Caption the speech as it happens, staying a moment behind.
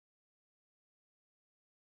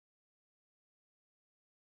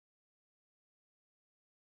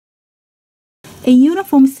A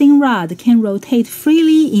uniform thin rod can rotate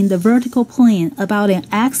freely in the vertical plane about an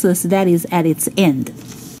axis that is at its end.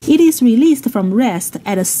 It is released from rest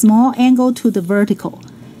at a small angle to the vertical.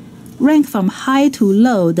 Rank from high to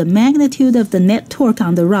low the magnitude of the net torque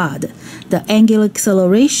on the rod, the angular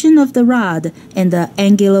acceleration of the rod, and the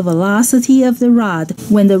angular velocity of the rod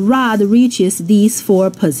when the rod reaches these four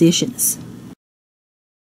positions.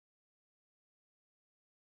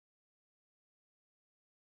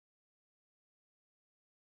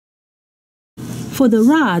 For the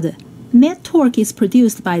rod, net torque is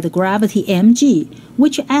produced by the gravity mg,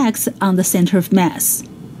 which acts on the center of mass.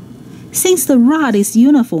 Since the rod is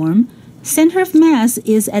uniform, center of mass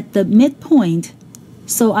is at the midpoint,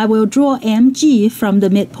 so I will draw mg from the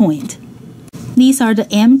midpoint. These are the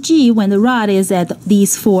mg when the rod is at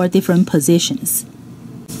these four different positions.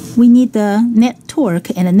 We need the net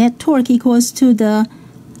torque, and the net torque equals to the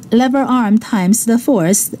lever arm times the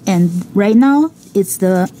force, and right now it's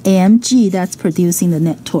the mg that's producing the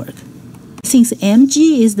net torque. Since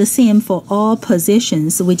mg is the same for all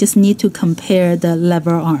positions, we just need to compare the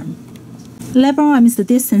lever arm. Lever arm is the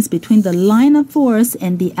distance between the line of force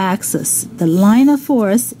and the axis. The line of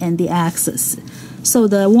force and the axis. So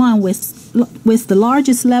the one with the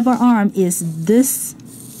largest lever arm is this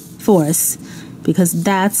force, because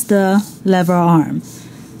that's the lever arm.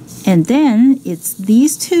 And then it's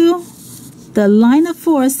these two. The line of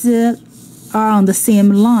force are on the same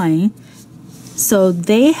line, so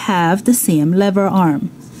they have the same lever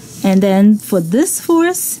arm. And then for this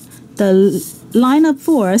force, the line of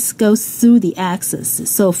force goes through the axis.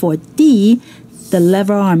 So for D, the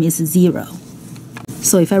lever arm is 0.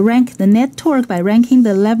 So if I rank the net torque by ranking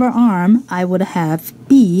the lever arm, I would have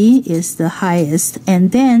B is the highest,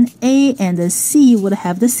 and then A and the C would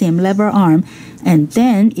have the same lever arm, and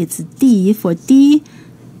then it's D. For D,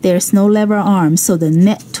 there's no lever arm, so the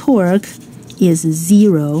net torque is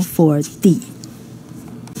 0 for D.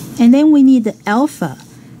 And then we need the alpha.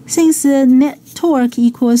 Since the net torque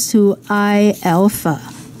equals to I alpha,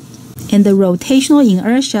 and the rotational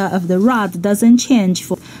inertia of the rod doesn't change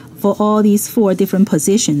for all these four different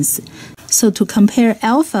positions. So to compare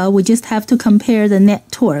alpha, we just have to compare the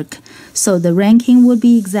net torque. So the ranking would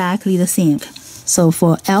be exactly the same. So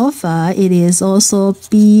for alpha, it is also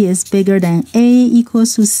B is bigger than A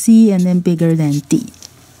equals to C, and then bigger than D.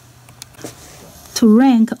 To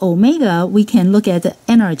rank omega, we can look at the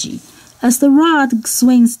energy. As the rod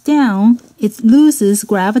swings down, it loses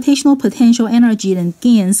gravitational potential energy and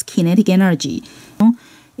gains kinetic energy.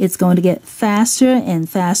 It's going to get faster and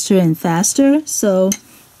faster and faster. So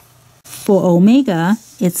for omega,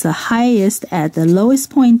 it's the highest at the lowest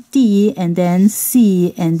point D, and then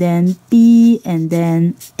C, and then B, and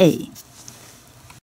then A.